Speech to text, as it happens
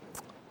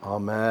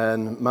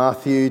Amen.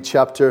 Matthew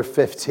chapter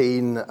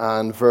 15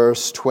 and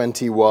verse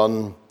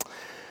 21.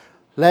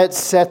 Let's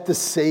set the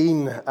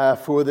scene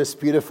for this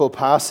beautiful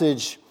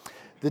passage.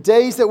 The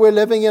days that we're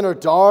living in are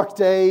dark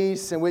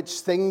days in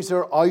which things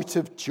are out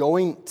of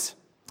joint.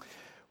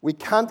 We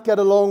can't get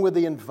along with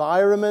the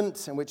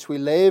environment in which we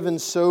live,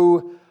 and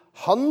so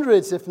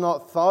hundreds, if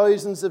not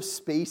thousands, of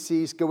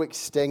species go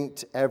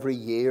extinct every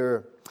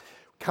year.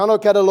 We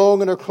cannot get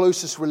along in our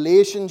closest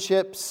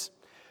relationships.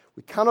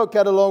 We cannot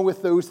get along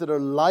with those that are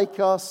like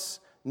us,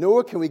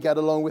 nor can we get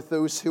along with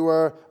those who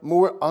are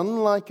more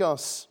unlike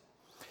us.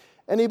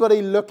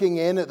 Anybody looking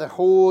in at the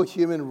whole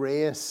human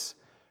race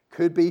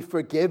could be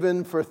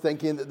forgiven for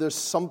thinking that there's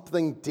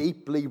something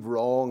deeply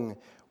wrong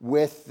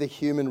with the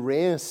human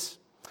race.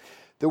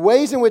 The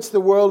ways in which the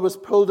world was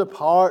pulled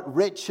apart,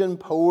 rich and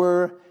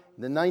poor,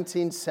 in the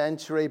 19th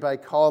century by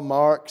Karl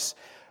Marx,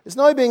 is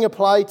now being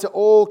applied to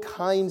all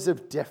kinds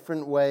of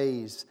different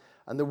ways.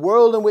 And the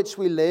world in which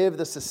we live,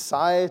 the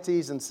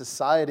societies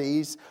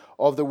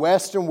of the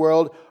Western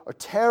world are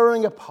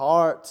tearing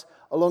apart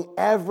along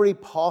every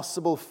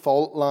possible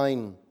fault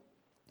line.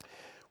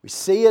 We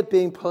see it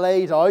being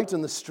played out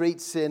on the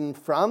streets in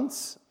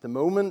France at the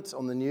moment,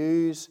 on the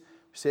news.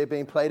 We see it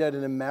being played out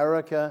in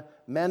America,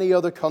 many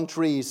other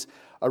countries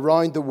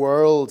around the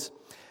world.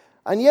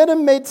 And yet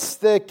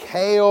amidst the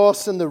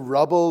chaos and the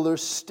rubble,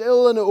 there's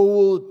still an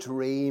old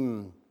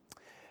dream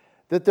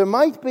that there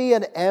might be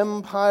an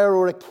empire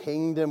or a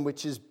kingdom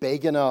which is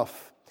big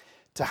enough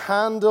to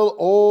handle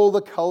all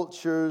the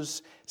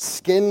cultures,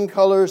 skin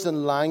colors,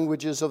 and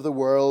languages of the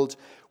world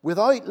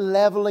without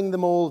leveling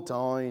them all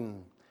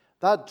down.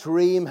 That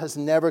dream has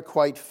never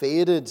quite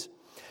faded.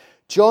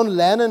 John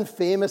Lennon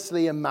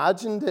famously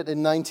imagined it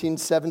in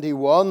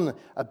 1971,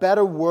 a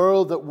better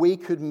world that we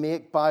could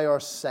make by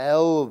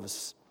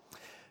ourselves,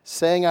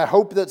 saying, "I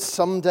hope that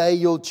someday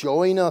you'll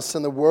join us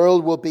and the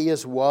world will be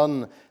as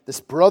one. This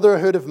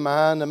brotherhood of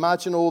man,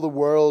 imagine all the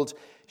world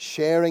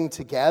sharing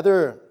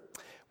together."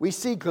 We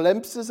see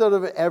glimpses out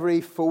of it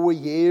every 4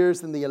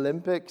 years in the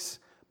Olympics.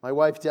 My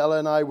wife Della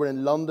and I were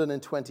in London in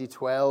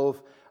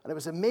 2012, and it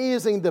was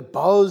amazing, the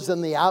buzz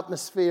and the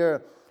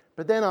atmosphere.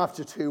 But then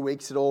after 2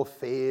 weeks, it all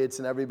fades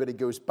and everybody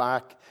goes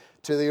back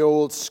to the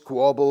old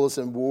squabbles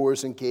and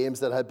wars and games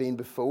that had been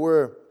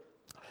before.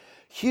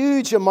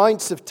 Huge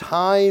amounts of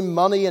time,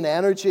 money, and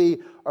energy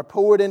are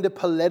poured into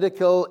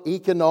political,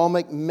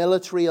 economic,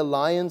 military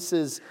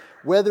alliances,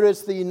 whether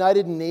it's the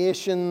United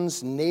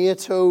Nations,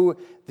 NATO,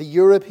 the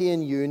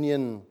European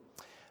Union.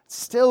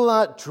 Still,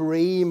 that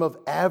dream of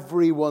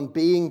everyone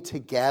being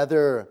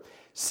together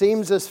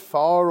seems as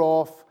far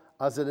off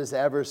as it has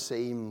ever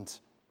seemed.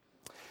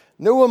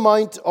 No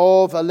amount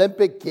of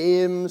Olympic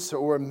Games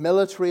or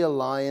military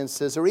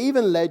alliances or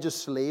even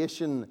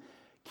legislation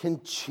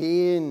can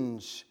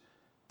change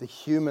the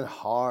human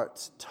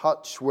heart,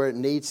 touch where it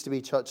needs to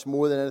be touched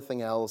more than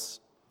anything else.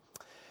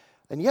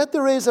 And yet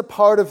there is a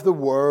part of the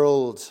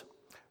world,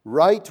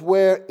 right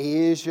where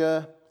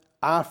Asia,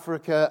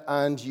 Africa,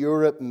 and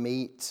Europe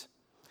meet.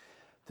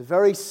 The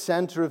very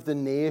center of the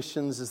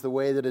nations is the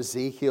way that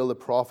Ezekiel the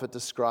prophet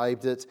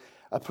described it.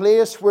 A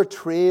place where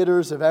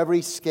traders of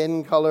every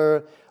skin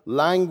color,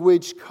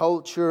 language,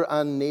 culture,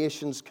 and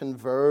nations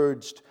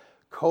converged,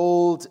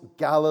 called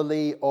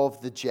Galilee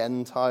of the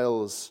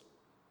Gentiles.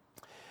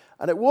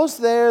 And it was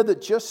there that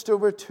just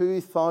over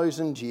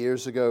 2,000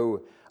 years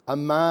ago, a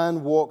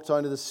man walked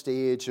onto the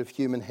stage of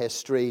human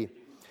history.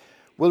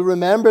 We'll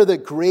remember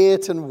that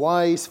great and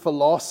wise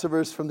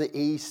philosophers from the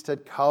East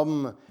had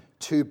come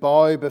to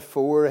bow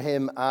before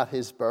him at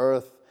his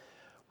birth.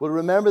 We'll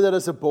remember that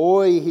as a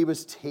boy, he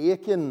was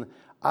taken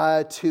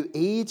to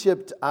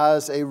Egypt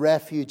as a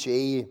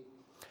refugee.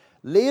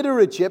 Later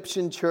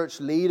Egyptian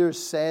church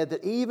leaders said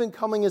that even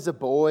coming as a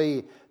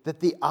boy, that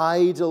the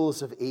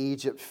idols of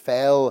Egypt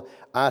fell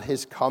at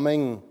his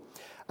coming.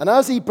 And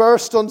as he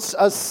burst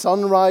as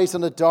sunrise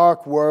in a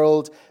dark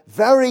world,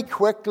 very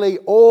quickly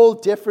all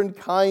different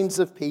kinds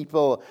of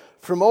people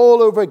from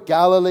all over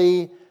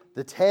Galilee,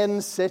 the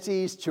 10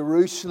 cities,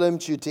 Jerusalem,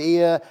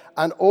 Judea,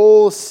 and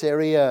all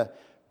Syria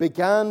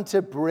began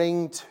to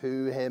bring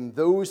to him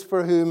those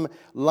for whom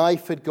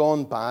life had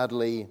gone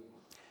badly,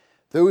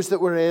 those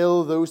that were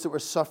ill, those that were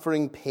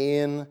suffering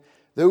pain,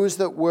 those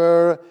that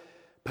were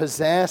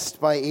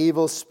possessed by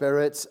evil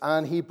spirits,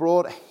 and he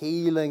brought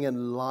healing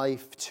and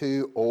life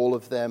to all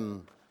of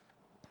them.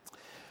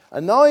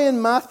 And now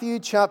in Matthew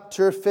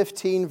chapter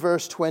 15,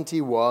 verse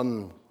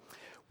 21,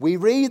 we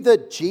read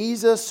that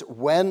Jesus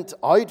went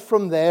out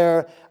from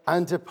there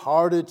and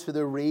departed to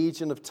the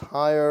region of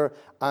Tyre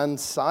and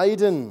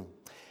Sidon.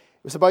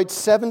 It was about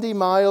 70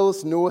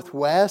 miles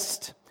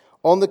northwest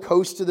on the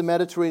coast of the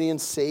Mediterranean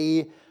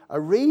Sea, a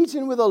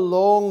region with a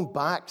long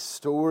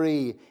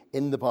backstory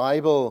in the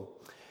Bible.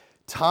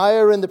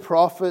 Tyre in the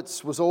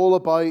prophets was all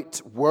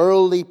about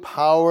worldly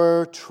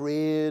power,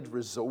 trade,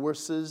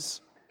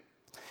 resources.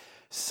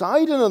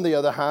 Sidon, on the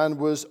other hand,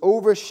 was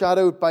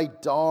overshadowed by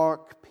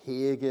dark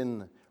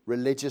pagan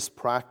religious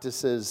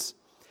practices,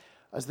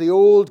 as the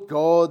old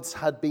gods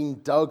had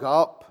been dug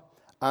up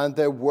and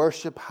their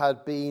worship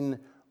had been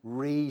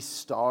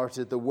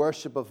restarted, the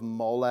worship of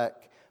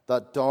Molech,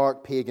 that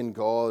dark pagan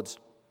god.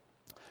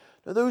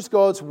 Now, those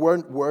gods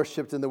weren't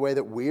worshipped in the way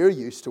that we're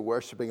used to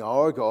worshiping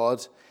our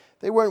God.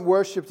 They weren't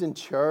worshipped in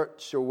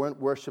church or weren't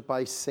worshipped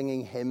by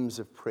singing hymns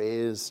of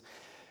praise.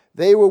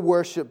 They were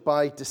worshipped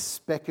by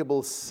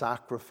despicable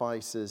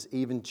sacrifices,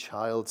 even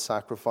child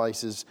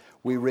sacrifices,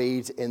 we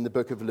read in the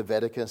book of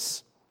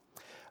Leviticus.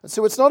 And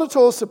so it's not at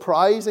all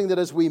surprising that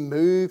as we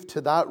move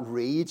to that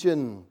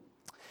region,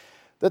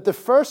 that the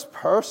first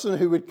person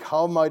who would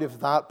come out of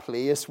that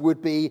place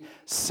would be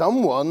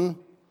someone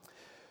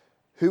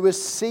who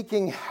was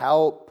seeking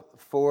help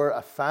for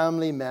a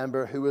family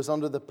member who was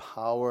under the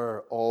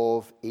power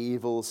of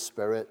evil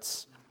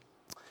spirits.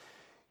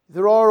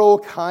 There are all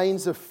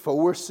kinds of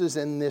forces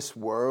in this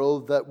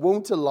world that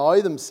won't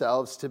allow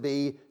themselves to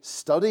be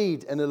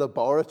studied in a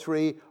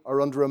laboratory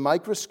or under a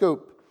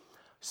microscope. I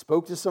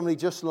spoke to somebody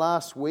just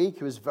last week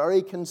who was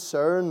very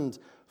concerned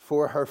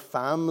for her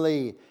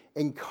family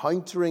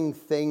encountering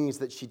things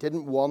that she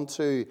didn't want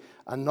to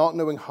and not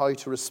knowing how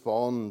to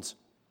respond.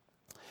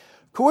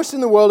 Of course,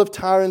 in the world of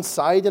Tyre and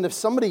Sidon, if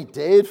somebody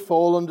did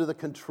fall under the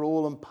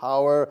control and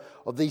power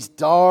of these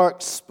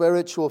dark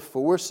spiritual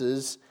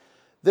forces,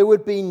 there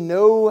would be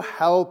no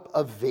help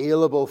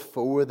available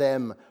for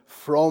them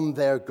from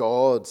their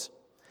God.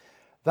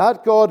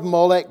 That god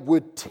Molech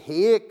would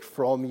take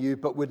from you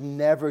but would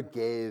never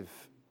give.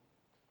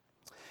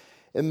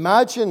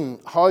 Imagine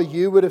how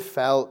you would have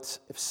felt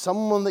if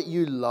someone that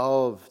you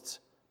loved,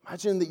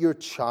 imagine that your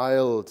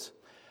child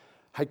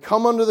had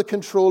come under the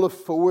control of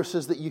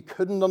forces that you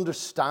couldn't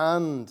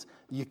understand,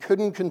 you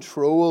couldn't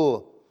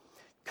control,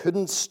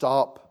 couldn't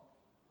stop.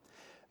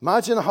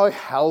 Imagine how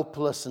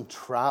helpless and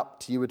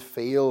trapped you would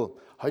feel,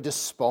 how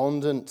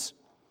despondent.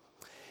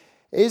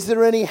 Is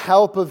there any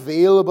help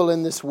available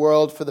in this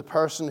world for the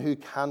person who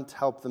can't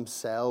help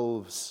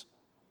themselves,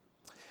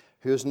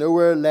 who has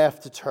nowhere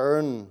left to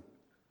turn?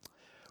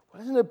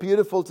 Well, isn't it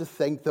beautiful to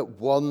think that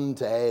one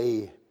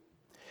day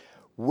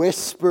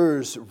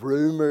whispers,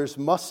 rumors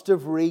must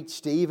have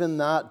reached even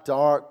that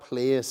dark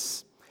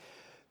place,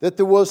 that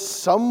there was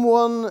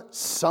someone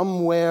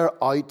somewhere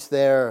out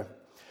there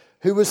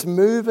who was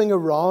moving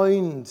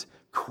around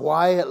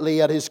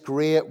quietly at his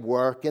great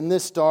work in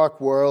this dark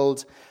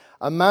world,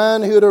 a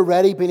man who had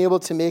already been able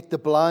to make the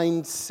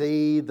blind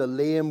see, the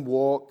lame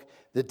walk,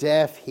 the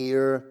deaf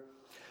hear,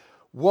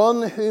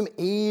 one whom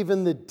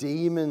even the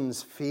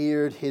demons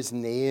feared his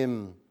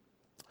name.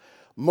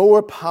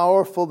 More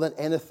powerful than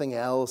anything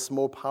else,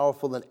 more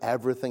powerful than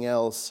everything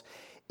else,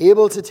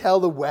 able to tell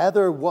the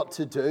weather what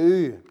to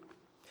do,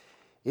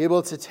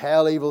 able to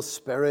tell evil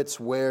spirits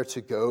where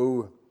to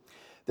go.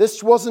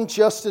 This wasn't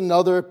just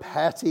another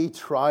petty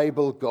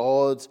tribal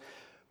god,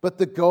 but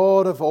the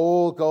God of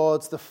all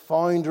gods, the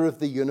founder of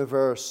the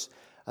universe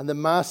and the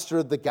master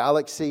of the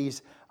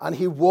galaxies, and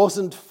he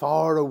wasn't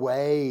far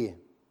away.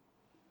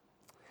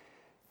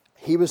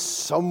 He was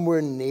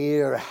somewhere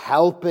near,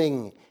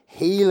 helping,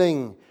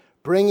 healing,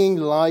 bringing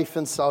life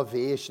and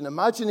salvation.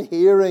 Imagine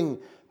hearing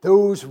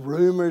those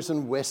rumors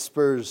and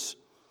whispers.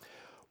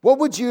 What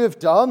would you have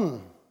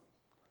done?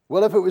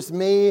 Well, if it was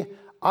me,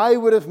 I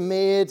would have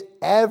made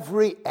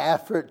every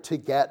effort to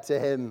get to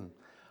him.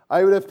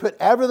 I would have put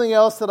everything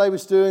else that I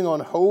was doing on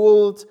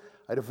hold.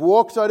 I'd have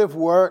walked out of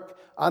work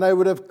and I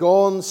would have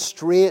gone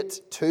straight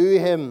to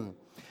him.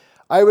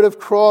 I would have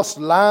crossed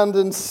land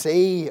and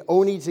sea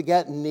only to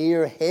get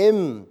near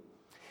him.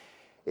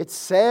 It's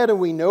said,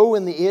 and we know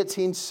in the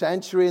 18th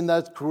century, in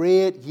those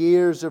great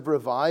years of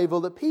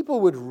revival, that people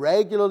would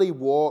regularly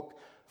walk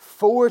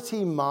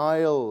 40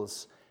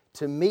 miles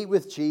to meet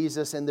with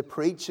Jesus in the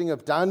preaching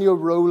of Daniel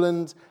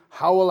Rowland,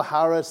 Howell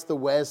Harris, the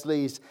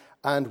Wesleys,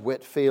 and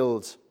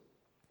Whitefield.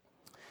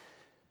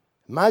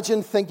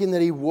 Imagine thinking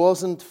that he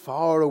wasn't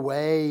far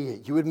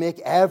away. You would make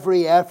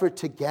every effort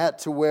to get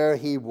to where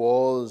he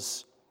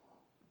was.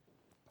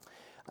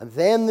 And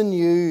then the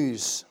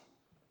news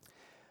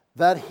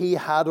that he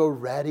had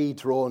already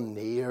drawn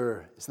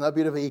near. Isn't that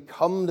beautiful? He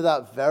come to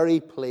that very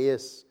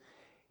place.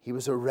 He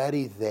was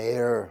already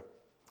there.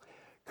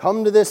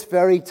 Come to this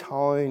very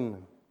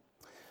town.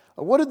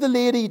 And what did the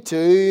lady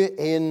do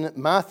in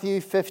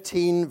Matthew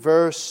 15,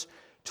 verse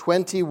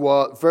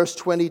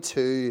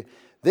 22?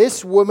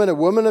 This woman, a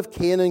woman of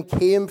Canaan,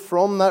 came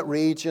from that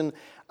region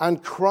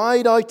and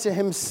cried out to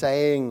him,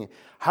 saying,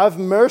 "Have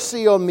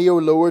mercy on me, O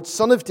Lord,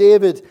 Son of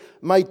David.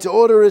 My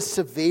daughter is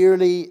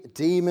severely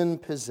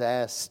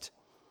demon-possessed."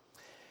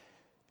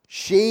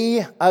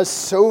 She, as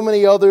so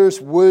many others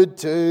would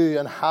do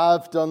and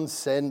have done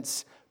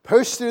since,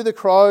 pushed through the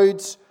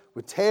crowds,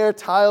 would tear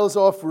tiles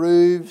off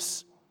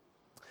roofs,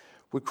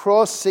 would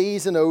cross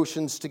seas and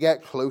oceans to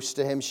get close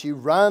to him. She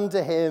ran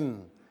to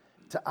him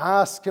to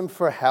ask him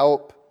for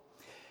help.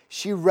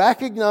 She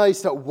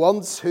recognized at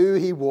once who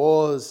he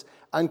was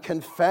and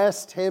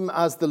confessed him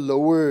as the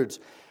Lord,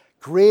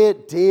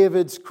 great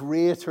David's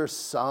greater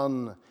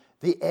son,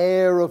 the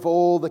heir of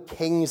all the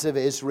kings of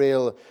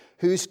Israel,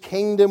 whose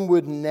kingdom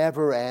would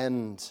never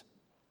end.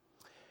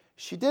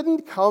 She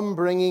didn't come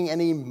bringing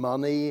any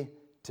money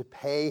to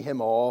pay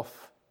him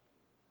off.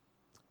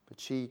 but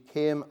she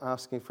came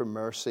asking for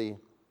mercy.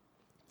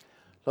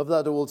 Love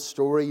that old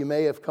story. You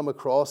may have come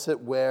across it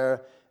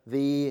where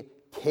the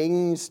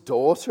king's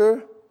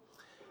daughter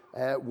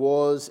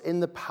was in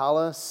the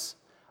palace.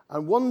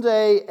 And one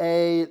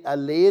day a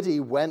lady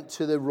went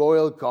to the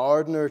royal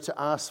gardener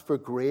to ask for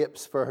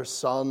grapes for her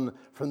son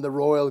from the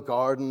royal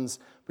gardens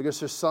because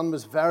her son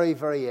was very,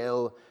 very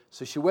ill.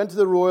 So she went to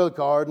the royal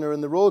gardener,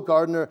 and the royal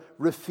gardener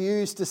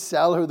refused to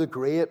sell her the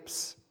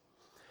grapes.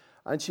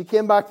 And she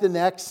came back the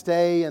next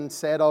day and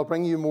said, I'll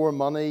bring you more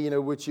money.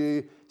 Would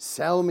you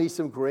sell me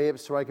some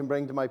grapes so I can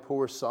bring to my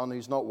poor son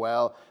who's not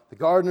well? The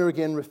gardener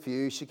again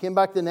refused. She came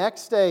back the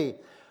next day.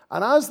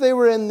 And as they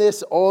were in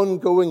this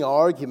ongoing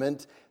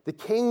argument, the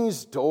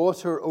king's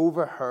daughter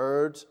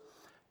overheard,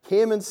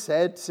 came and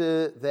said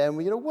to them,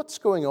 what's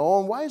going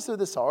on? Why is there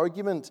this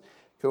argument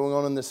going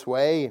on in this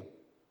way?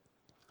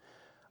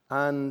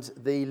 And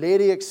the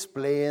lady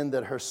explained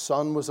that her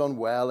son was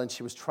unwell and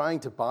she was trying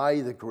to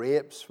buy the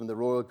grapes from the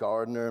royal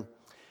gardener.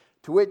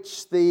 To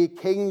which the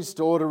king's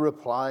daughter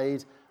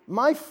replied,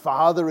 my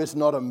father is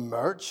not a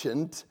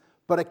merchant,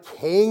 but a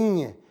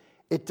king.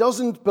 It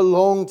doesn't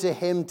belong to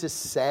him to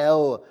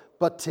sell,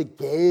 but to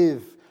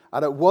give.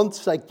 And at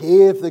once I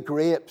gave the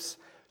grapes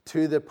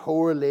to the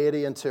poor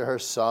lady and to her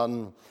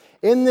son.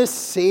 In this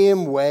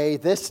same way,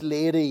 this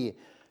lady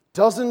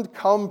doesn't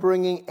come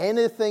bringing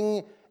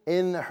anything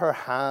in her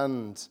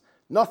hand,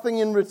 nothing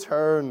in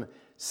return,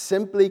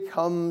 simply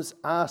comes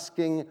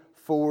asking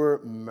for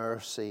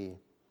mercy,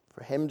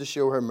 for him to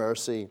show her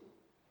mercy.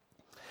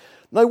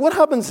 Now, what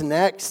happens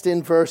next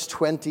in verse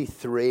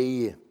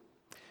 23?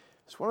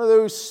 It's one of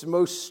those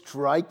most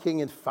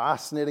striking and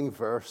fascinating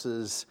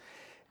verses,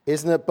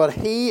 isn't it? But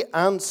he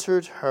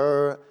answered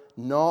her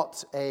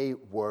not a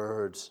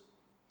word.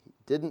 He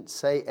didn't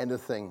say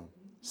anything.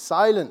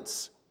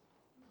 Silence.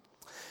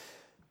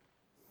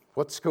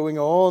 What's going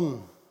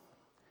on?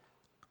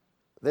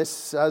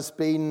 This has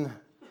been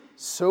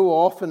so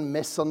often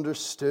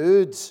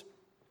misunderstood.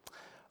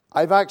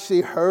 I've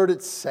actually heard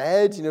it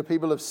said,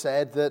 people have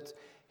said that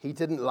he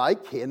didn't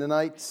like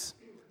Canaanites,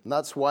 and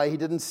that's why he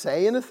didn't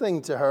say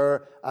anything to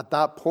her at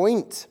that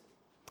point.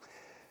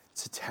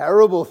 It's a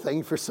terrible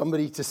thing for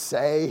somebody to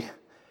say.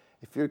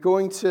 If you're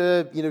going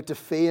to,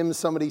 defame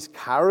somebody's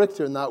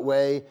character in that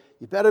way,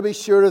 you better be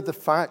sure of the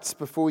facts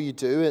before you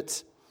do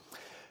it.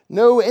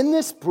 No, in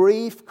this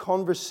brief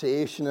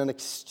conversation and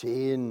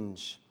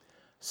exchange,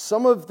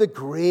 some of the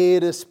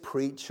greatest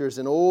preachers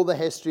in all the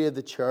history of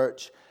the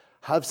church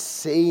have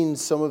seen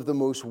some of the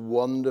most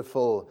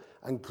wonderful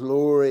and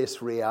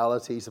glorious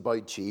realities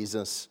about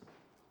Jesus.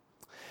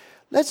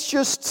 Let's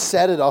just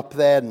set it up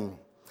then.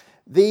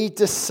 The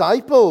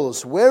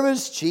disciples,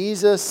 whereas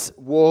Jesus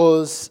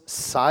was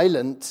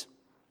silent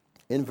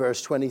in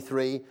verse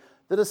 23,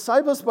 the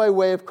disciples, by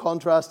way of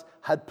contrast,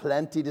 had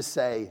plenty to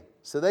say.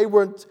 So they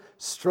weren't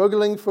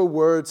struggling for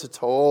words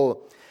at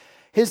all.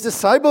 His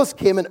disciples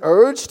came and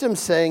urged him,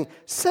 saying,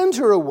 send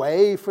her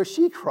away, for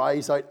she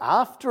cries out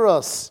after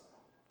us.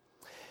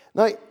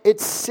 Now, it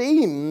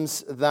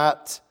seems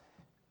that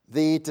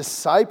the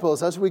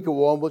disciples, as we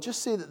go on, we'll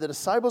just see that the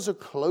disciples are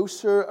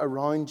closer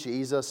around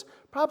Jesus,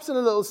 perhaps in a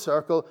little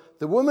circle.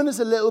 The woman is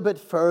a little bit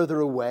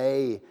further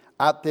away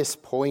at this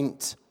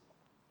point,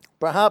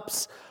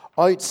 perhaps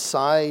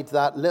outside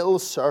that little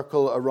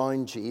circle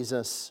around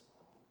Jesus.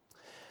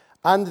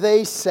 And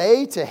they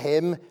say to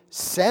him,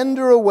 send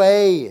her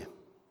away.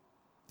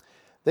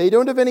 They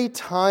don't have any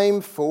time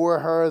for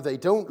her. They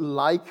don't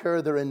like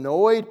her. They're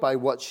annoyed by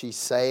what she's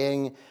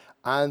saying.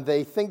 And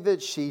they think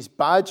that she's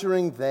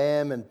badgering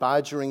them and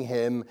badgering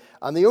him.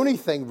 And the only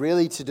thing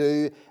really to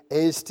do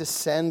is to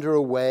send her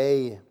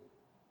away.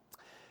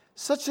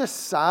 Such a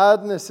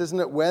sadness,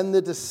 isn't it, when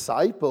the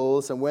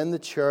disciples and when the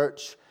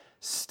church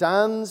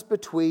stands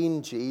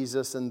between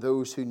Jesus and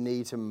those who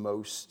need him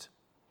most.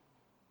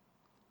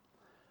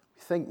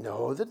 We think,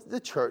 no,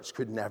 the church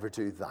could never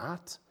do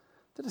that.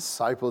 The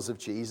disciples of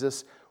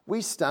Jesus,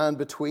 we stand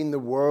between the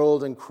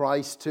world and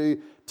Christ to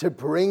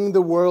bring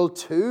the world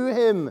to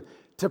him,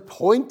 to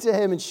point to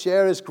him and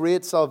share his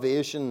great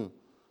salvation.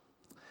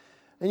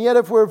 And yet,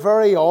 if we're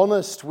very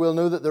honest, we'll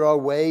know that there are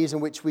ways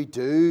in which we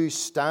do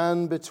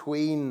stand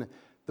between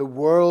the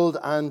world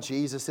and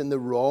Jesus in the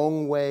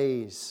wrong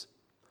ways,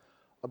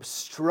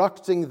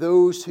 obstructing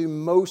those who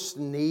most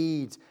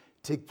need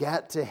to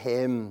get to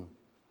him.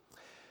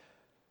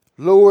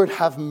 Lord,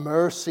 have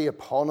mercy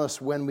upon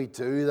us when we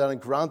do that, and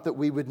grant that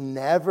we would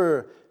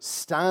never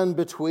stand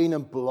between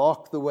and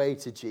block the way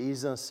to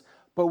Jesus,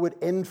 but would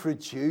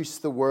introduce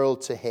the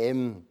world to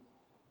him.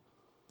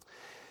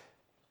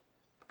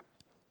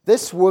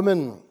 This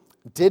woman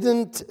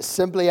didn't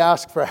simply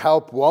ask for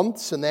help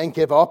once and then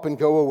give up and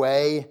go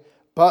away,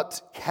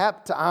 but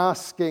kept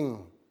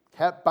asking,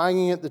 kept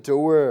banging at the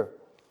door.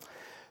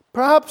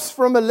 Perhaps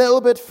from a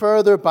little bit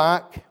further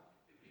back.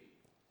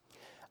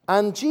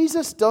 And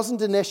Jesus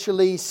doesn't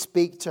initially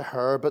speak to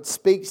her, but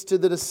speaks to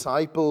the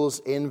disciples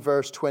in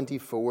verse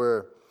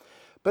 24.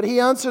 But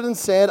he answered and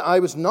said, I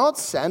was not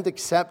sent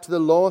except to the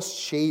lost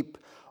sheep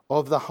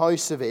of the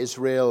house of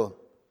Israel.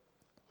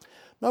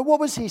 Now, what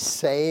was he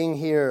saying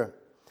here?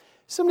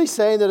 Simply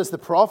saying that, as the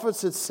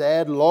prophets had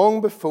said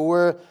long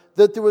before,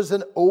 that there was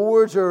an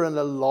order and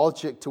a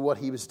logic to what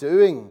he was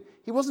doing.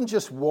 He wasn't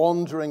just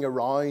wandering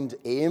around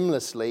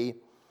aimlessly.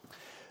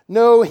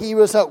 No, he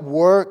was at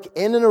work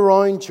in and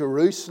around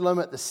Jerusalem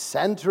at the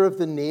center of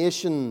the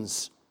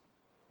nations,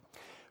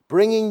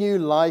 bringing new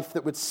life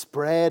that would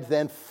spread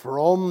then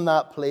from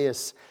that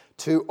place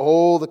to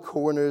all the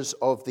corners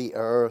of the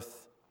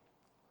earth.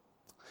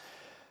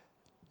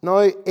 Now,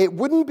 it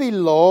wouldn't be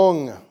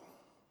long,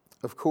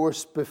 of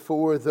course,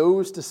 before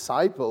those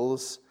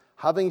disciples,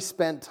 having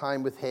spent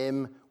time with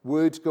him,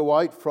 would go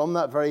out from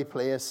that very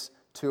place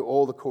to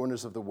all the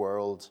corners of the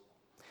world.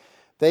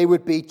 They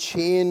would be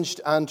changed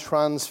and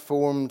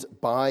transformed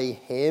by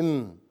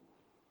him.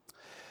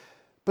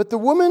 But the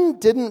woman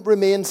didn't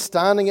remain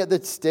standing at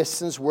this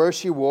distance where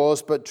she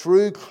was, but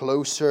drew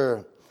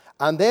closer.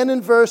 And then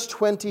in verse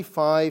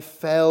 25,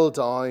 fell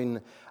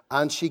down,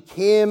 and she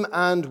came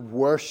and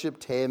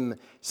worshipped him,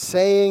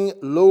 saying,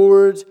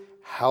 Lord,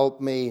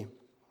 help me.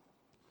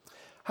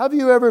 Have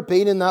you ever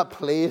been in that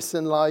place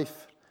in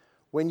life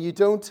when you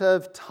don't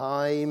have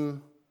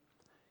time,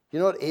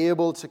 you're not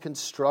able to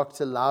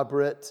construct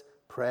elaborate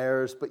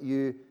prayers, but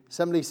you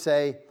simply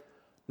say,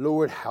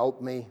 Lord,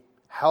 help me.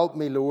 Help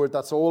me, Lord.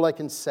 That's all I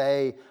can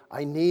say.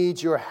 I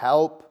need your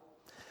help.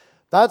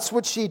 That's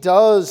what she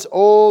does.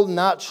 All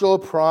natural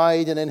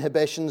pride and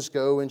inhibitions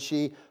go, and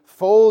she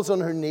falls on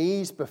her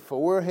knees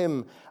before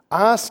him,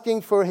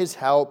 asking for his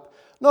help.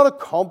 Not a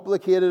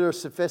complicated or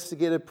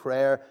sophisticated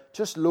prayer,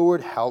 just,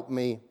 Lord, help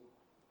me.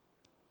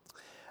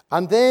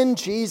 And then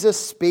Jesus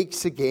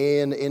speaks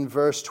again in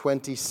verse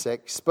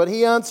 26. But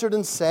he answered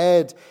and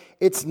said,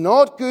 It's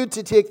not good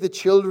to take the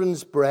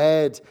children's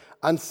bread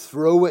and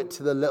throw it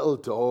to the little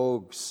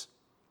dogs.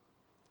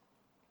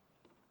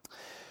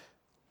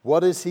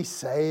 What is he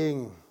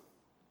saying?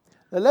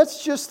 Now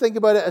let's just think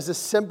about it as a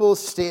simple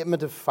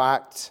statement of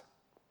fact.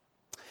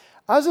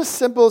 As a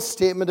simple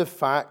statement of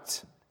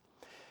fact,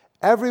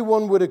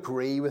 everyone would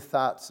agree with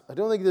that. I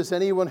don't think there's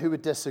anyone who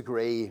would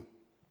disagree.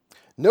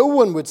 No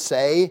one would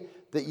say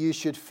that you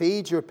should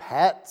feed your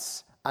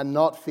pets and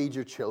not feed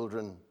your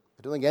children.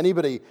 I don't think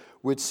anybody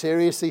would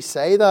seriously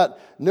say that.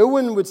 No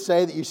one would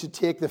say that you should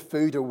take the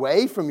food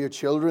away from your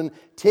children,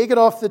 take it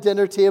off the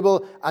dinner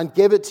table, and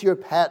give it to your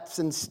pets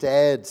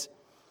instead.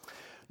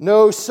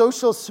 No,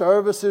 social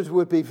services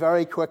would be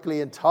very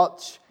quickly in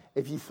touch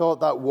if you thought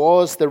that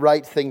was the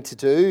right thing to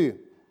do.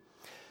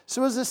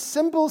 So as a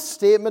simple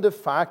statement of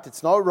fact,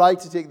 it's not right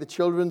to take the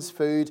children's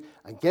food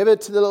and give it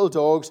to the little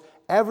dogs.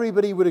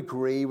 Everybody would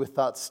agree with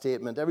that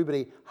statement.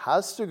 Everybody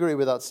has to agree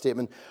with that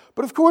statement.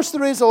 But of course,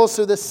 there is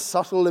also this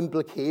subtle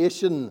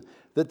implication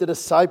that the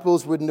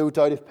disciples would no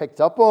doubt have picked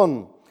up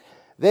on.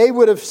 They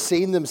would have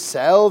seen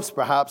themselves,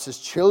 perhaps, as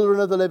children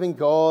of the living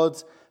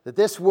God, that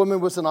this woman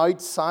was an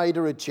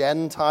outsider, a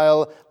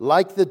Gentile,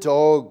 like the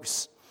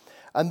dogs.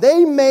 And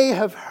they may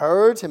have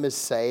heard him as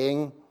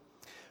saying,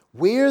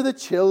 We're the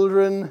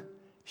children,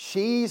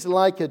 she's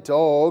like a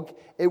dog.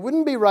 It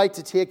wouldn't be right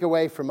to take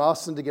away from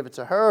us and to give it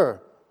to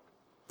her.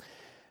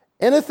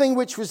 Anything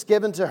which was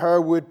given to her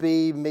would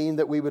mean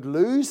that we would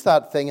lose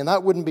that thing, and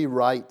that wouldn't be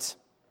right.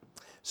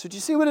 So do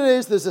you see what it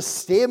is? There's a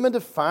statement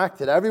of fact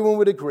that everyone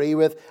would agree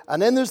with,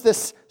 and then there's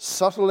this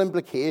subtle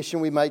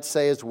implication, we might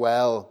say as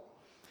well.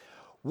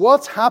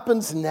 What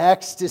happens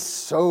next is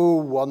so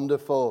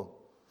wonderful.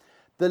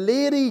 The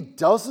lady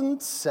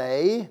doesn't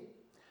say,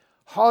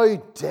 How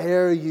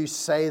dare you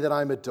say that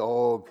I'm a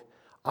dog?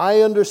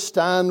 I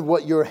understand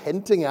what you're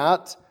hinting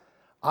at.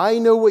 I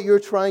know what you're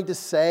trying to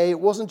say. It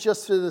wasn't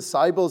just to the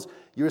disciples.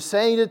 You were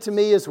saying it to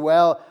me as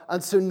well.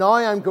 And so now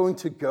I'm going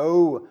to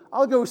go.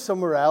 I'll go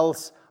somewhere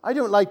else. I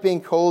don't like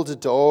being called a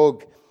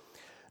dog.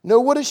 No,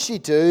 what does she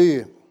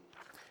do?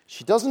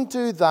 She doesn't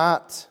do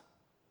that.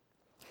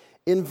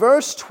 In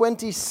verse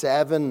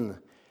 27,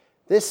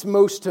 this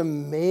most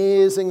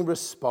amazing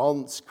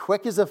response,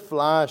 quick as a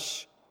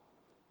flash,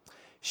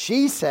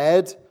 she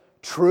said,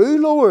 True,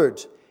 Lord,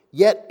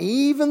 yet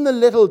even the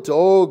little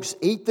dogs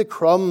eat the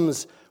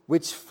crumbs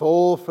which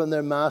fall from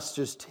their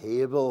master's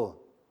table.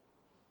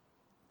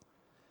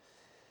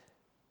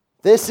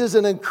 This is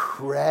an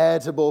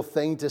incredible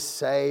thing to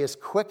say, as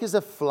quick as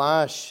a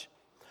flash.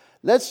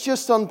 Let's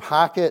just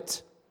unpack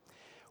it.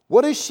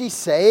 What is she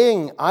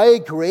saying? I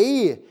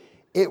agree.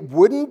 It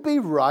wouldn't be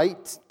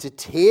right to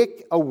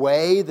take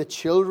away the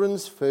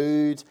children's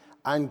food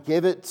and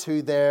give it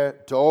to their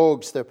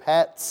dogs, their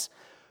pets,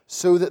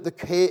 so that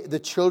the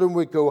children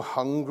would go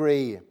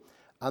hungry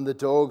and the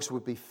dogs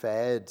would be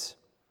fed.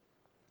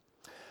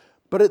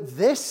 But at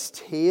this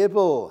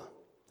table,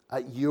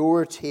 at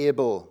your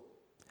table,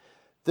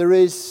 there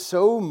is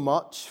so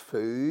much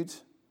food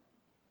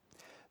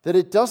that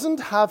it doesn't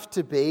have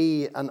to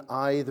be an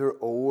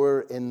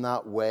either-or in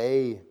that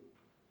way.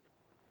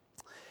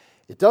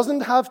 It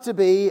doesn't have to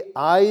be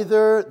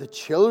either the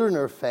children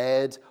are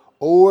fed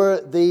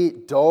or the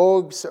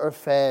dogs are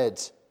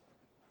fed.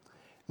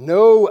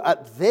 No,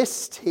 at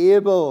this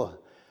table,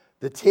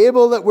 the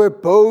table that we're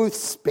both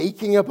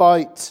speaking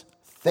about,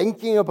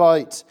 thinking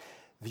about,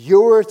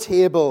 your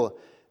table,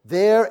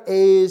 there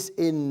is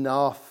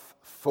enough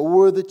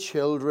for the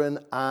children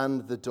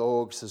and the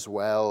dogs as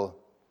well.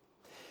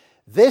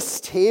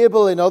 This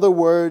table, in other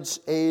words,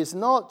 is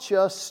not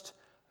just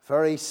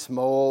very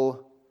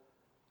small,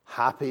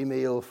 Happy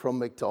Meal from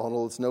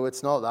McDonald's. No,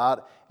 it's not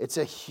that. It's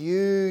a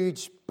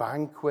huge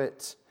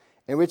banquet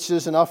in which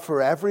there's enough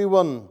for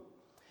everyone.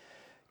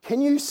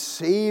 Can you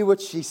see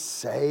what she's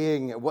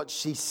saying, what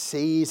she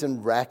sees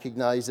and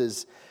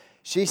recognizes?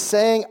 She's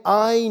saying,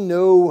 I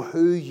know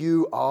who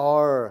you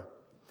are.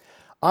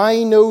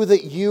 I know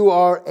that you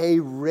are a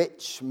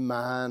rich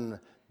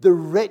man, the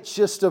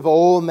richest of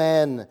all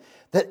men,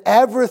 that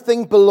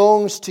everything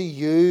belongs to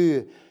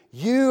you.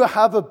 You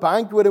have a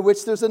banquet in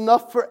which there's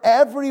enough for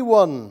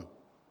everyone.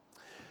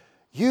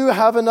 You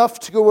have enough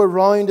to go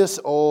around us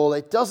all.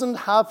 It doesn't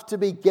have to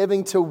be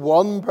giving to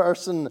one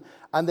person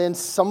and then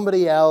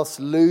somebody else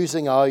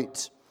losing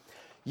out.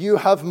 You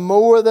have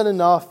more than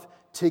enough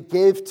to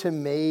give to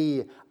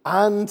me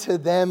and to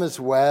them as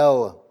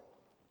well.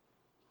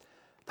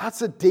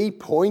 That's a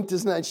deep point,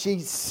 isn't it? And she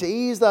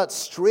sees that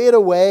straight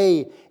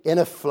away in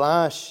a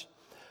flash.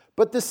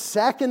 But the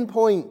second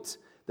point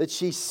that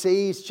she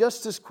sees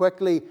just as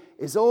quickly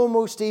is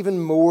almost even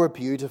more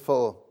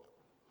beautiful.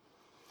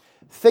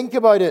 Think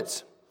about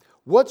it.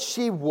 What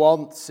she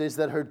wants is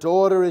that her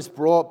daughter is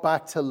brought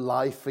back to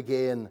life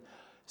again,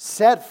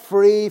 set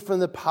free from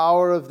the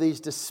power of these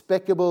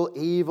despicable,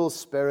 evil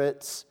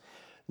spirits.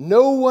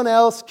 No one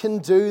else can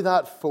do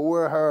that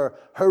for her.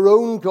 Her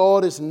own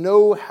God is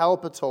no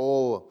help at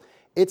all.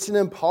 It's an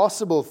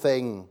impossible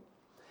thing.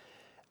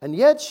 And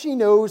yet she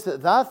knows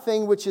that that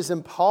thing which is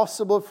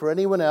impossible for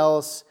anyone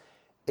else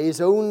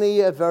is only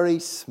a very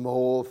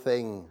small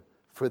thing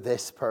for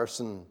this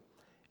person.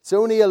 It's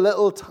only a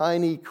little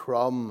tiny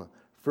crumb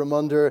from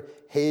under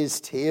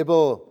his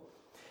table.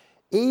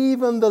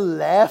 Even the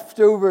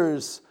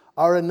leftovers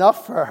are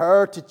enough for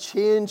her to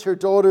change her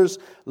daughter's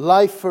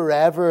life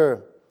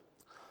forever.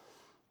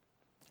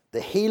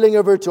 The healing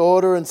of her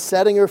daughter and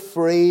setting her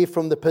free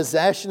from the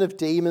possession of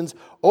demons,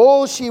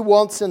 all she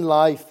wants in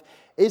life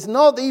is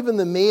not even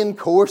the main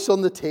course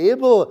on the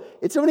table.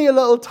 It's only a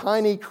little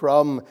tiny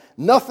crumb,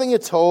 nothing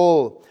at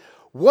all.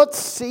 What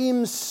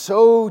seems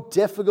so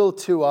difficult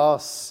to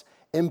us,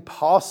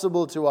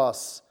 impossible to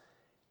us,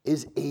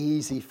 is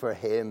easy for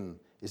him,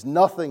 is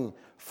nothing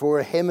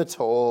for him at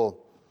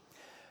all.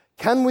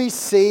 Can we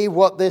see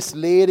what this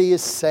lady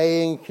is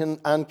saying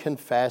and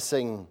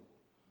confessing?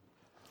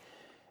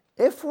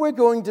 If we're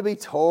going to be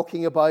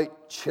talking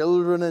about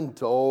children and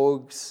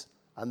dogs,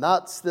 and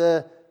that's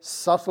the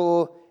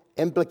subtle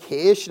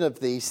implication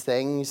of these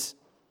things,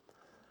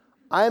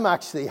 I'm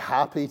actually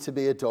happy to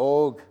be a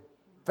dog.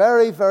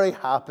 Very, very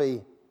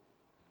happy.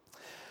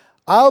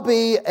 I'll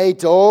be a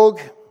dog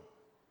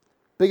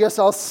because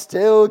I'll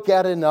still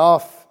get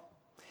enough.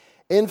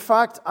 In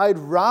fact, I'd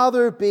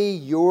rather be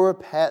your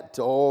pet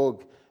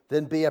dog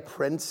than be a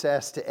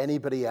princess to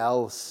anybody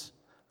else.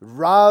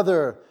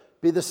 Rather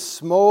be the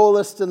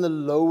smallest and the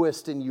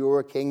lowest in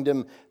your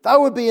kingdom. That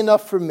would be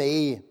enough for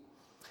me.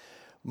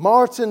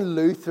 Martin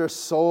Luther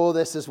saw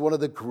this as one of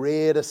the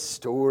greatest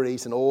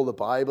stories in all the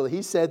Bible.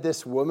 He said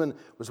this woman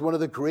was one of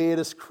the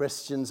greatest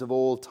Christians of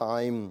all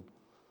time.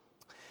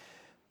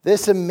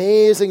 This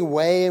amazing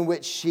way in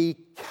which she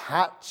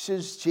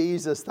catches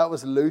Jesus, that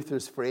was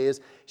Luther's phrase.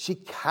 She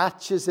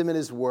catches him in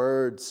his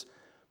words.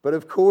 But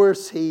of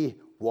course he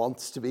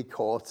wants to be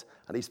caught.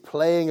 And he's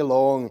playing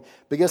along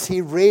because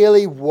he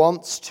really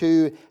wants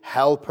to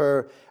help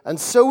her. And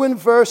so in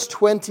verse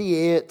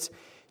 28,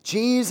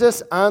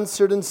 Jesus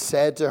answered and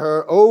said to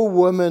her, O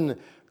woman,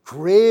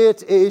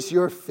 great is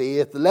your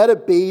faith. Let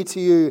it be to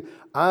you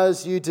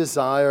as you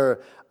desire.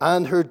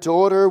 And her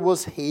daughter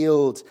was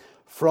healed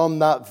from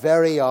that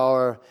very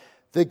hour.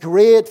 The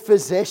great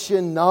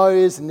physician now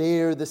is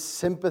near, the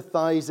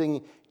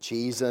sympathizing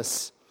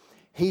Jesus.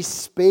 He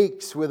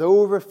speaks with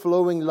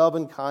overflowing love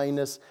and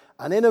kindness.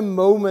 And in a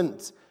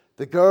moment,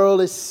 the girl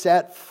is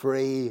set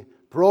free,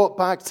 brought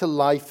back to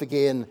life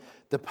again.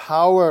 The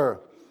power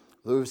of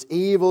those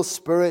evil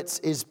spirits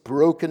is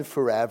broken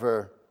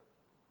forever.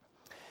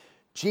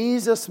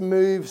 Jesus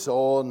moves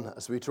on,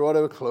 as we draw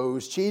to a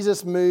close.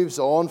 Jesus moves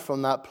on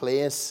from that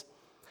place.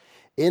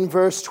 In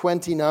verse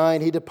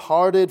 29, he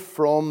departed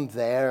from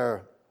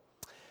there,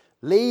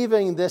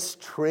 leaving this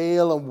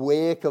trail and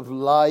wake of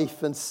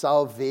life and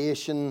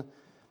salvation.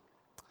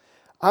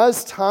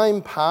 As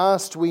time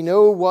passed, we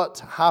know what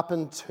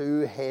happened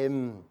to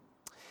him.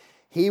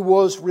 He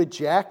was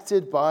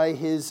rejected by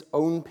his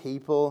own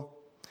people,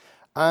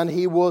 and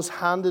he was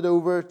handed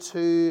over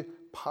to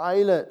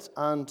Pilate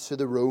and to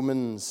the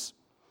Romans,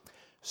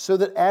 so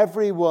that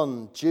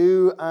everyone,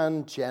 Jew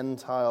and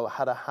Gentile,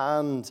 had a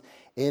hand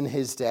in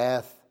his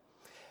death.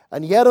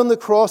 And yet on the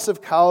cross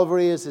of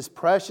Calvary, as his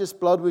precious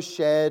blood was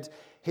shed,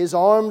 his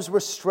arms were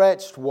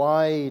stretched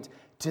wide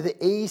to the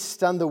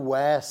east and the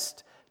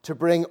west, to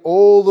bring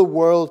all the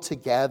world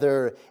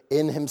together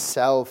in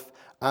himself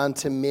and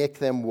to make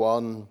them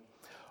one.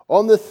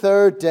 On the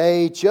third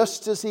day,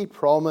 just as he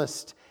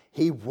promised,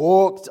 he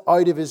walked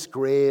out of his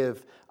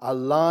grave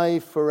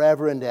alive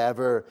forever and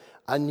ever,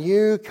 a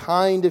new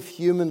kind of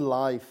human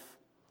life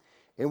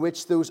in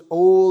which those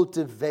old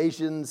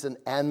divisions and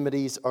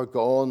enmities are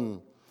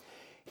gone.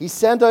 He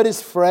sent out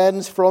his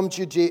friends from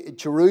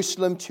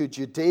Jerusalem to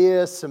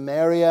Judea,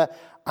 Samaria,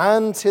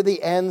 and to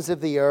the ends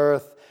of the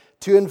earth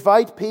to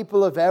invite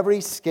people of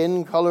every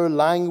skin color,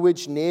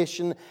 language,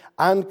 nation,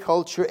 and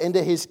culture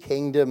into his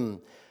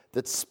kingdom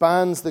that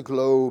spans the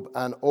globe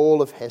and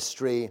all of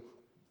history.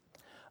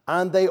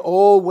 And they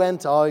all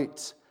went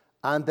out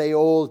and they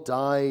all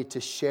died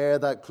to share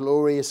that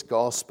glorious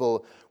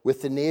gospel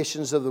with the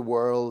nations of the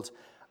world.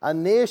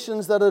 And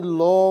nations that had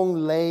long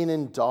lain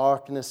in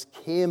darkness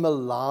came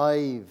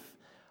alive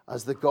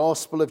as the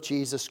gospel of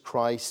Jesus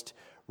Christ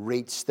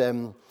reached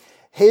them.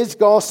 His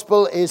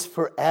gospel is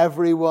for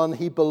everyone.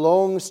 He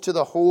belongs to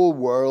the whole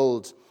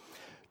world.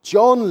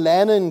 John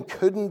Lennon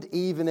couldn't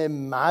even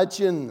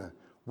imagine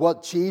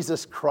what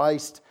Jesus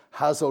Christ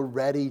has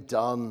already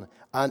done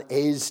and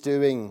is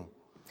doing.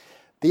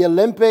 The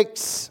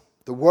Olympics,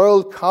 the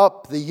World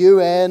Cup, the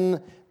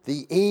UN,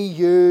 the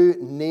EU,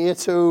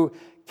 NATO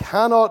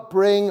cannot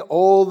bring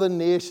all the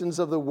nations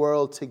of the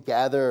world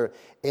together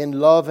in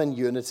love and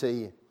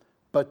unity,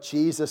 but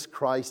Jesus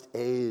Christ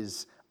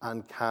is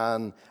and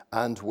can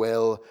and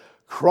will.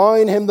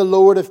 Crown him the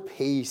Lord of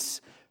peace,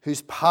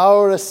 whose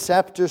power a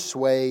scepter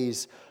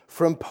sways,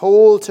 from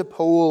pole to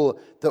pole,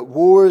 that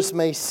wars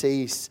may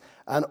cease,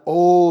 and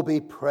all be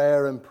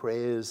prayer and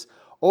praise.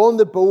 On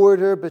the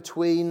border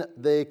between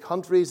the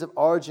countries of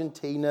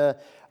Argentina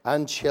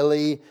and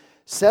Chile,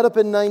 set up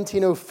in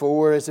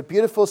 1904, is a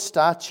beautiful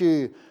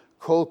statue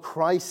called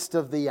Christ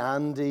of the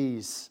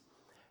Andes,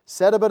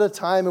 set up at a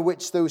time in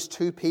which those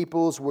two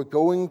peoples were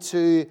going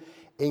to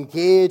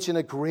engage in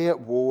a great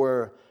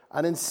war,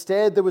 and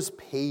instead there was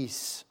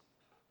peace.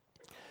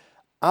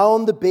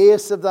 On the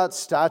base of that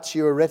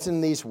statue are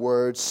written these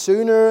words: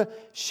 "Sooner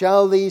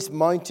shall these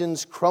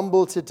mountains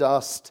crumble to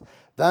dust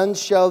than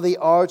shall the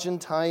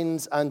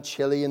Argentines and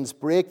Chileans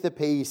break the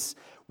peace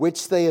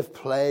which they have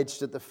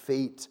pledged at the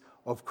feet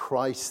of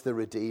Christ the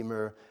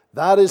Redeemer."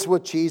 That is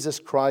what Jesus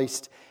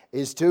Christ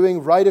is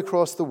doing right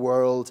across the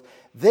world.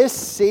 This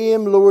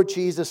same Lord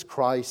Jesus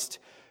Christ,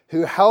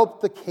 who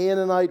helped the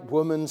Canaanite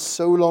woman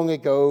so long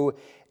ago,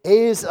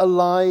 is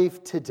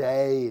alive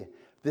today.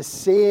 The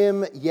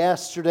same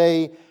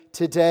yesterday,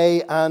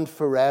 today, and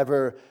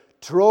forever,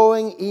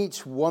 drawing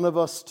each one of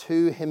us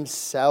to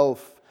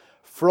himself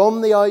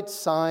from the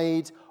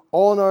outside,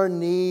 on our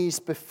knees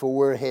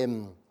before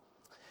him,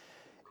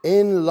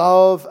 in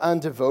love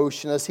and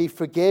devotion, as he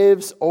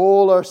forgives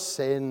all our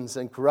sins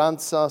and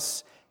grants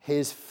us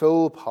his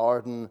full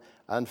pardon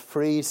and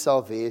free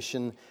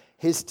salvation.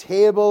 His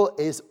table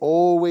is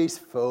always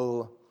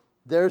full.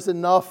 There's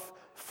enough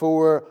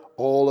for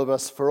all of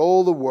us, for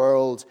all the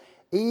world.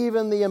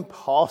 Even the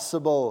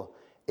impossible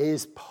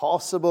is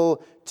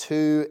possible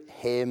to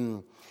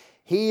him.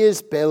 He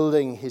is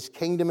building his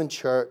kingdom and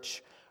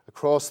church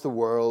across the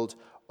world.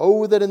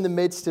 Oh, that in the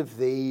midst of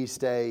these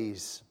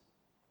days,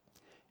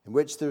 in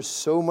which there's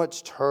so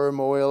much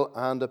turmoil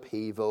and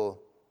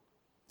upheaval,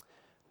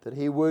 that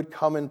he would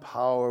come in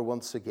power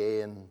once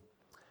again.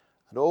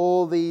 And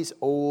all these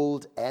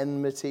old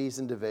enmities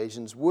and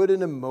divisions would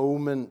in a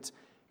moment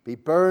be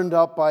burned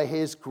up by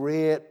his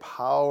great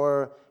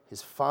power,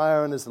 his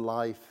fire and his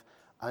life,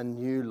 and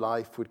new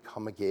life would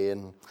come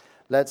again.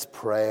 Let's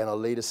pray, and I'll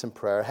lead us in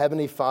prayer.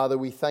 Heavenly Father,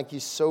 we thank you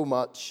so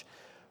much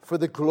for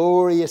the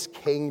glorious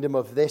kingdom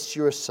of this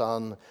your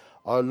Son,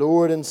 our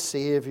Lord and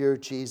Savior,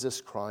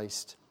 Jesus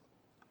Christ.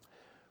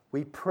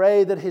 We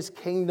pray that his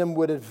kingdom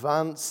would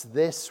advance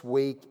this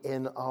week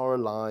in our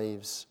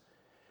lives.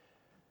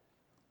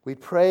 We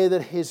pray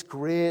that his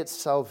great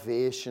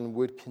salvation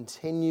would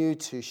continue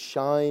to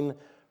shine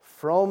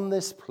from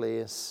this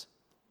place,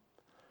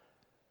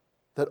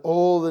 that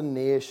all the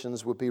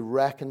nations would be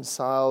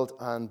reconciled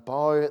and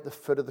bow at the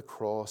foot of the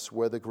cross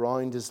where the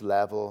ground is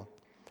level.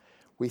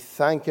 We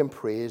thank and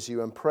praise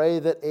you and pray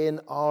that in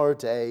our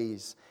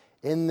days,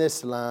 in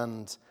this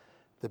land,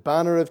 the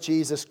banner of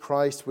Jesus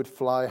Christ would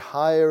fly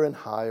higher and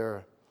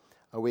higher.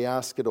 And we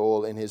ask it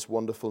all in his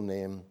wonderful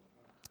name.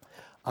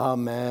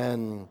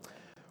 Amen.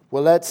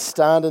 Well, let's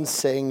stand and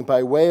sing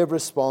by way of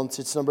response.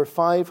 It's number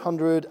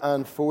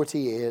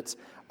 548,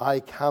 I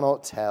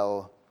Cannot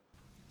Tell.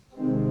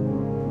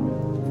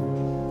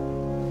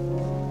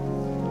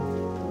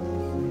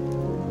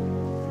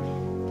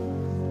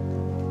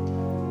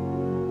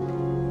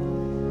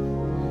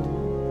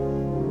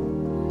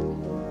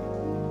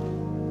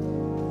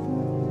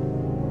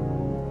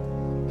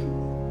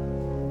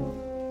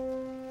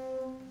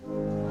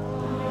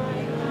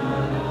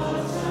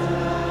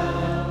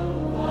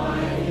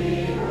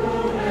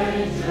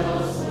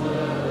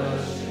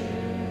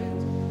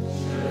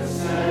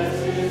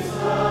 Just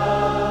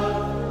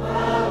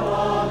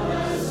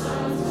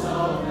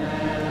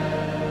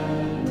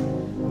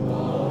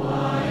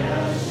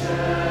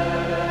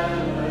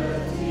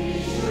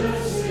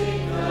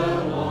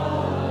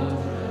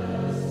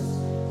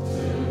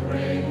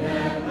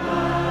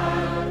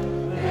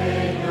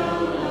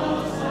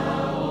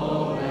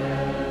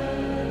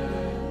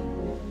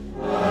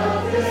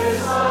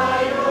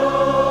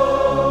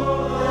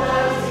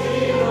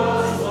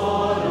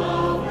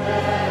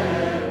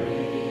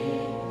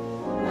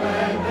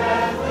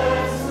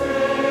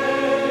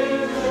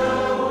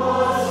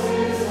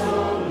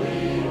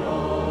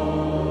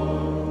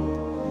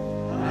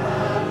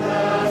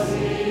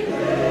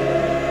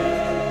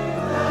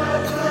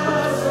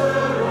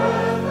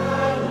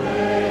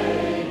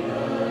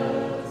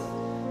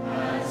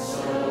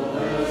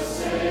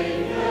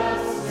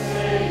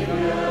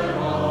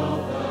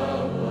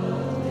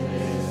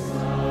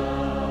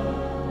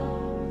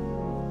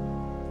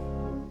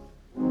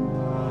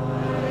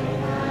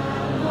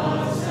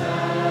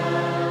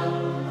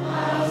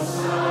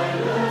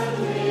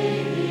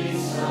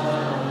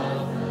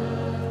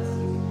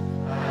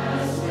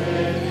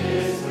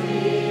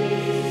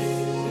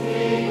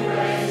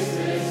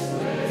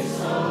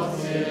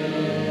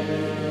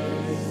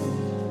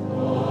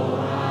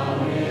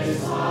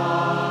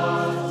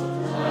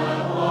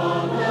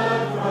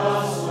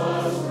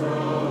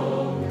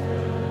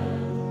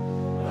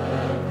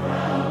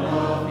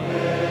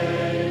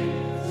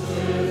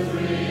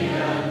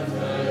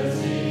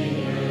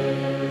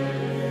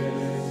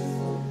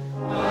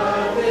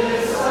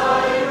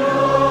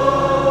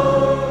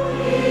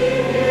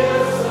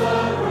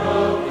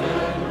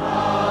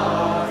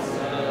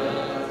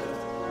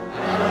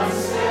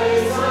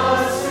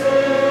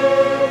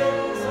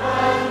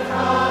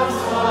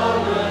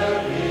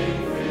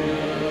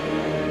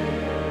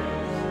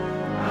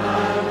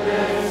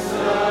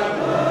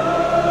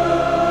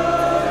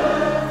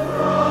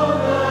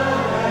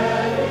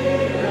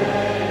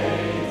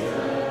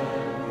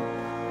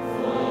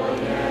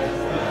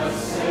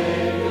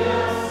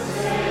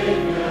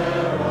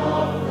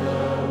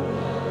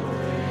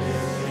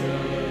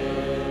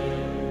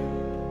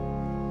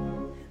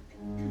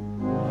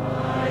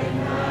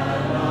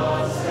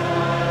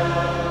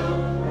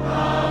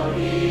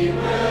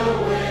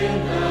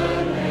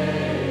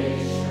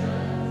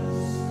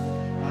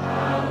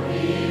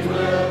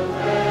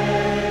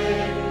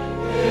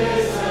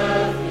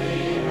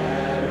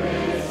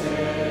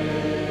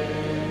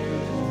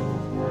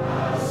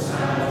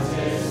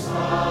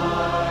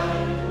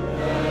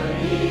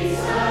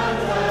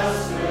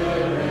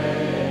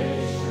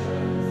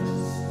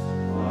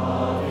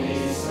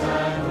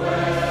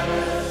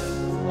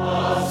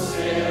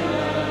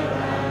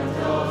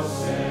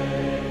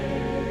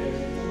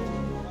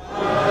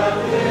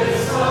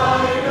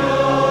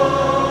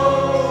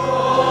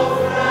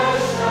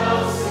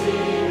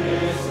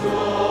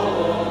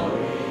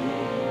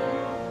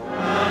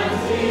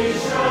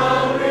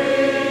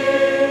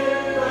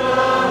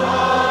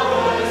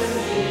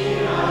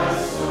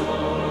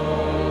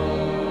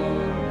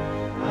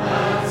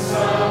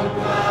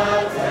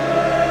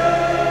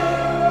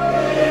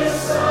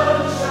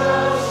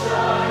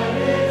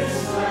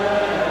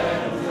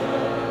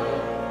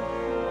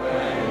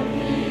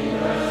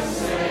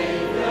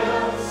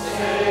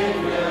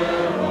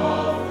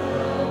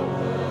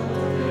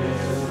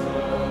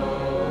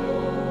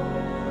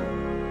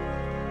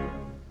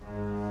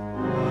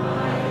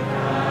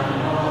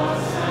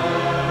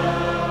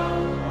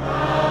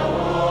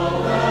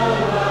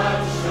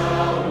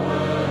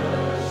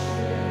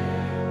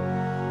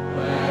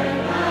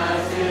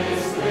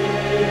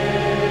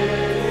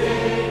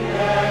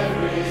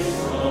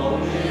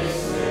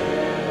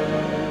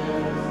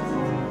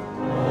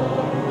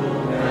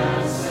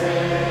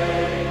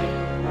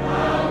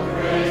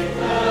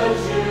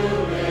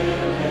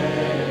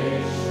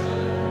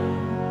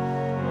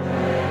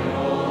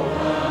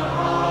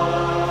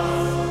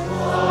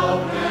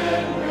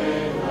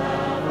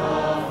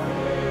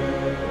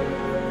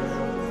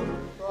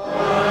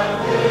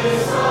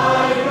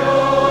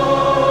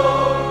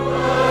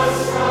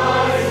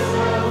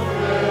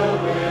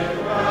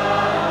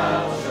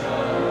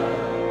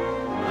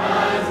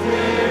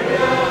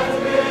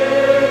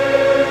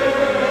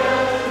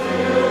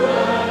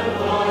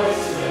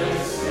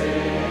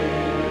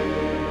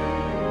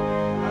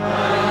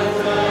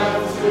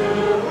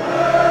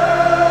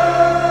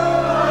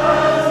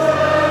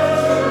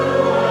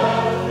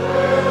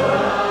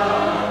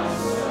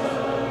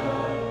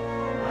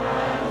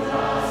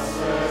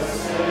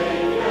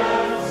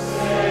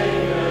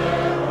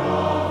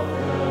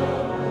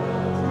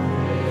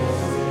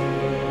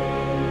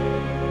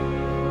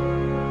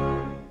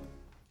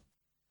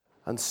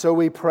And so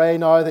we pray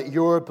now that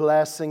your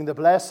blessing, the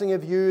blessing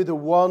of you, the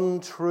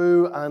one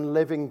true and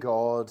living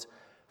God,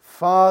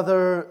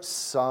 Father,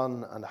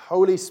 Son, and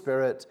Holy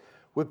Spirit,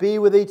 would be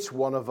with each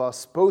one of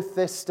us, both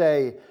this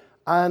day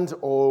and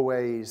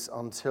always,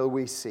 until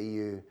we see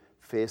you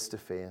face to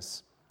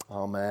face.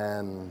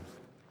 Amen.